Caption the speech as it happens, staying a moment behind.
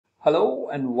Hello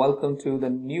and welcome to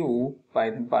the new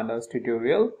Python Pandas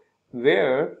tutorial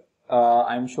where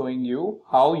I'm showing you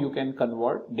how you can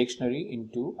convert dictionary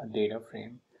into a data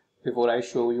frame. Before I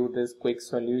show you this quick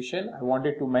solution, I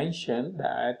wanted to mention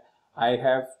that I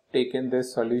have taken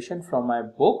this solution from my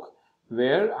book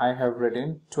where I have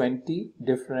written 20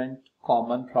 different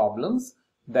common problems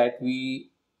that we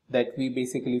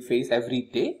basically face every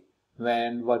day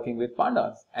when working with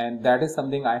pandas, and that is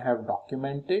something I have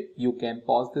documented. You can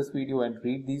pause this video and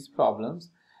read these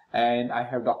problems, and I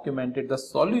have documented the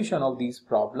solution of these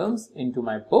problems into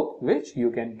my book, which you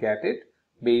can get it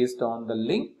based on the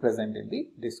link present in the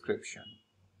description.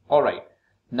 Alright,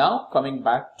 now coming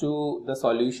back to the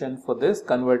solution for this,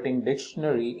 converting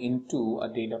dictionary into a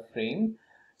data frame.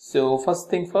 So first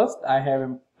thing first, I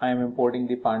am importing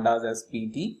the pandas as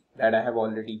PD that I have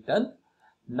already done.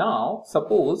 Now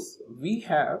suppose we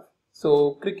have,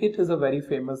 so cricket is a very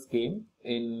famous game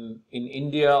in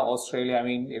India, Australia. I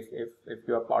mean, if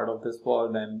you are part of this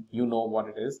world, then you know what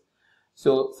it is.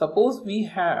 So suppose we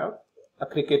have a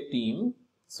cricket team.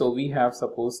 So we have,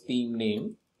 suppose, team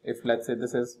name. If let's say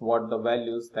this is what the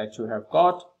values that you have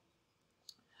got,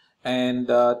 and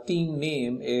team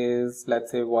name is,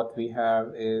 let's say what we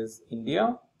have is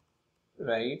India,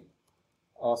 right,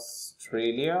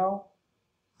 Australia,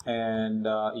 and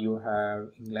you have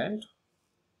England,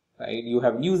 right? You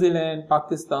have New Zealand,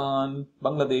 Pakistan,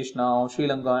 Bangladesh now, Sri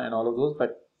Lanka, and all of those.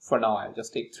 But for now, I'll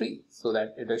just take 3 so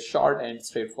that it is short and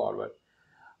straightforward.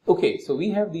 Okay, so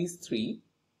we have these 3,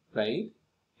 right?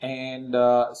 And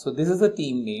so this is a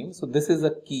team name. So this is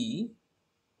a key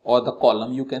or the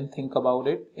column. You can think about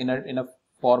it in a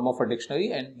form of a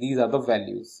dictionary, and these are the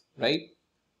values, right?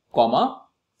 Comma,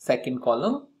 second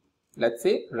column, let's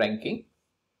say ranking.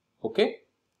 Okay.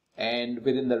 And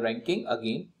within the ranking,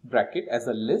 again bracket as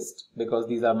a list, because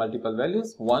these are multiple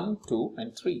values, 1, 2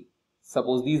 and 3.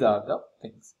 Suppose these are the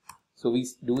things. So we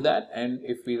do that, and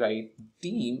if we write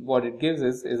team, what it gives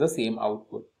is the same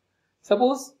output.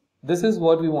 Suppose this is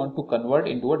what we want to convert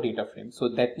into a data frame. So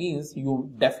that means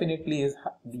you definitely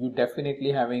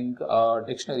having a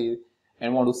dictionary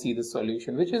and want to see the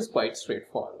solution, which is quite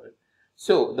straightforward.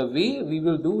 So the way we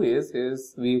will do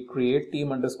is we create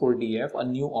team_df, a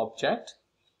new object,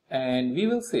 and we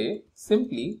will say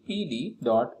simply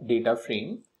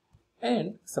pd.dataframe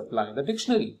and supply the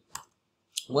dictionary.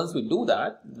 Once we do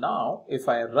that, now if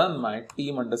I run my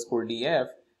team_df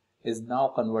is now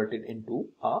converted into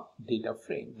a data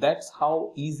frame. That's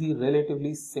how easy,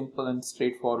 relatively simple and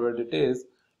straightforward it is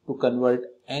to convert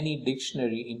any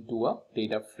dictionary into a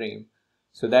data frame.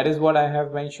 So that is what I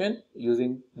have mentioned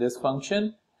using this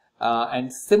function,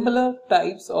 and similar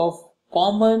types of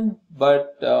common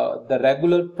but the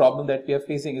regular problem that we are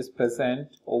facing is present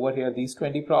over here. These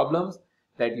 20 problems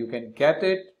that you can get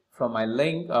it from my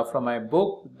link, from my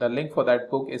book. The link for that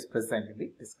book is present in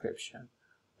the description.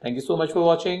 Thank you so much for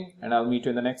watching, and I'll meet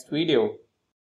you in the next video.